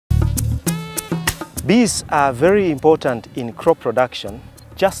Bees are very important in crop production,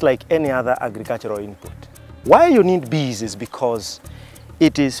 just like any other agricultural input. Why you need bees is because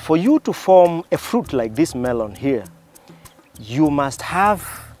it is for you to form a fruit like this melon here, you must have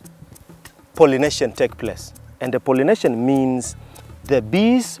pollination take place. And the pollination means the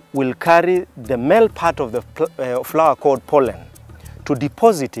bees will carry the male part of the flower called pollen to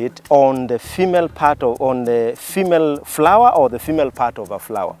deposit it on the female part of, on the female flower or the female part of a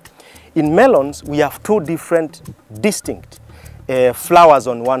flower. In melons, we have two different distinct flowers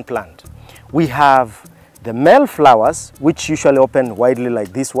on one plant. We have the male flowers, which usually open widely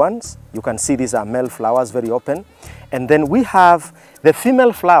like these ones. You can see these are male flowers, very open. And then we have the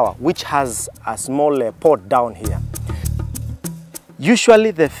female flower, which has a small pod down here.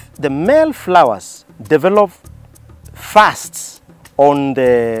 Usually the male flowers develop fast on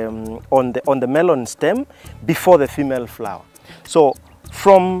the melon stem before the female flower. So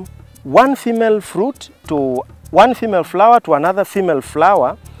from one female fruit to one female flower to another female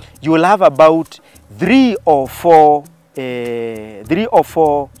flower, you will have about three or four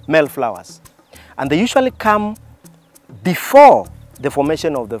male flowers. And they usually come before the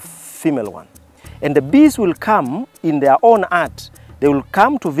formation of the female one. And the bees will come in their own art. They will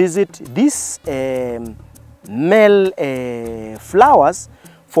come to visit these male flowers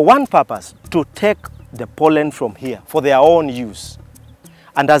for one purpose, to take the pollen from here for their own use.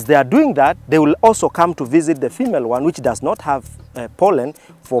 And as they are doing that, they will also come to visit the female one, which does not have pollen,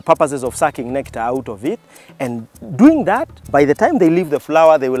 for purposes of sucking nectar out of it. And doing that, by the time they leave the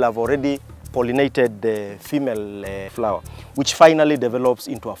flower, they will have already pollinated the female flower, which finally develops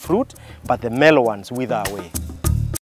into a fruit, but the male ones wither away.